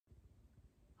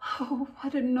Oh,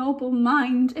 what a noble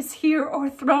mind is here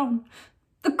o'erthrown!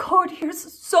 The courtiers,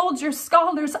 soldiers,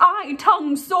 scholars, eye,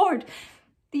 tongue, sword,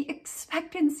 the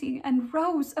expectancy and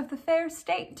rose of the fair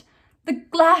state, the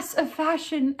glass of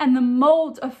fashion and the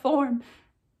mould of form,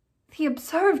 the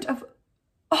observed of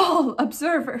all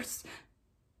observers,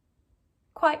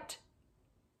 quite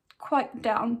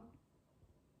down.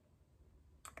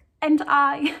 And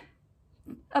I,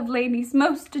 of ladies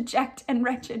most deject and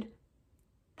wretched,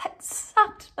 that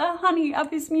sucked the honey of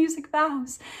his music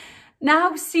vows,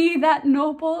 now see that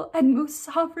noble and most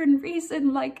sovereign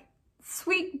reason like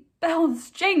sweet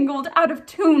bells jangled out of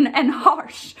tune and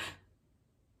harsh.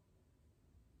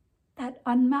 That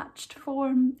unmatched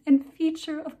form and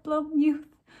feature of blown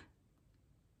youth,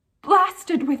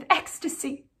 blasted with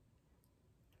ecstasy.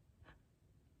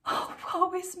 Oh,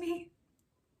 woe is me,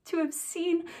 to have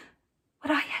seen what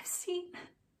I have seen.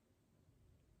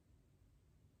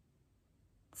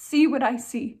 See what I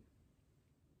see.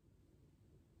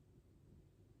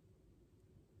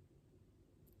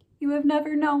 You have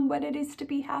never known what it is to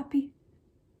be happy.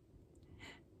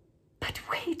 But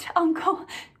wait, uncle.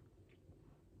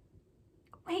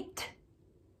 Wait.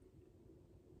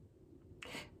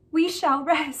 We shall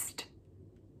rest.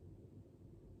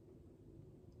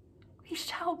 We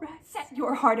shall rest. Set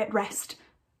your heart at rest.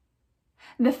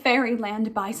 The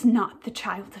fairyland buys not the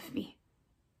child of me.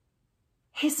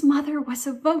 His mother was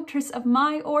a votress of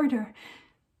my order,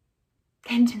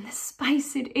 and in the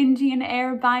spiced Indian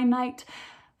air by night,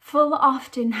 full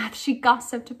often hath she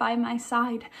gossiped by my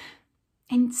side,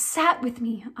 and sat with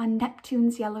me on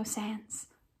Neptune's yellow sands,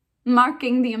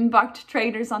 marking the embarked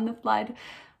traders on the flood,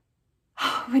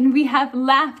 when we have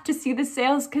laughed to see the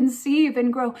sails conceive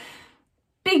and grow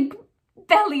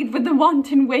big-bellied with the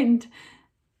wanton wind,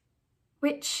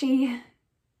 which she,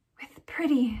 with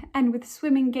pretty and with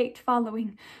swimming gait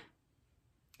following,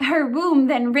 her womb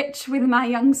then rich with my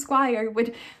young squire,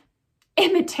 would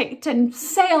imitate and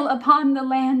sail upon the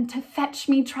land to fetch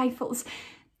me trifles,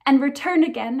 and return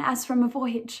again as from a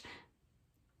voyage,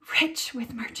 rich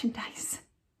with merchandise.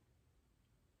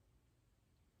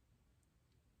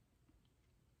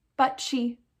 But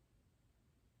she,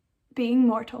 being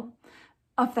mortal,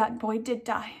 of that boy did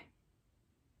die.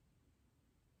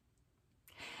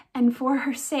 And for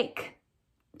her sake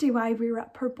do I rear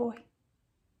up her boy.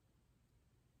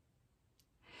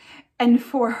 And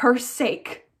for her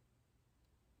sake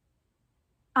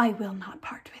I will not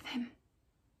part with him.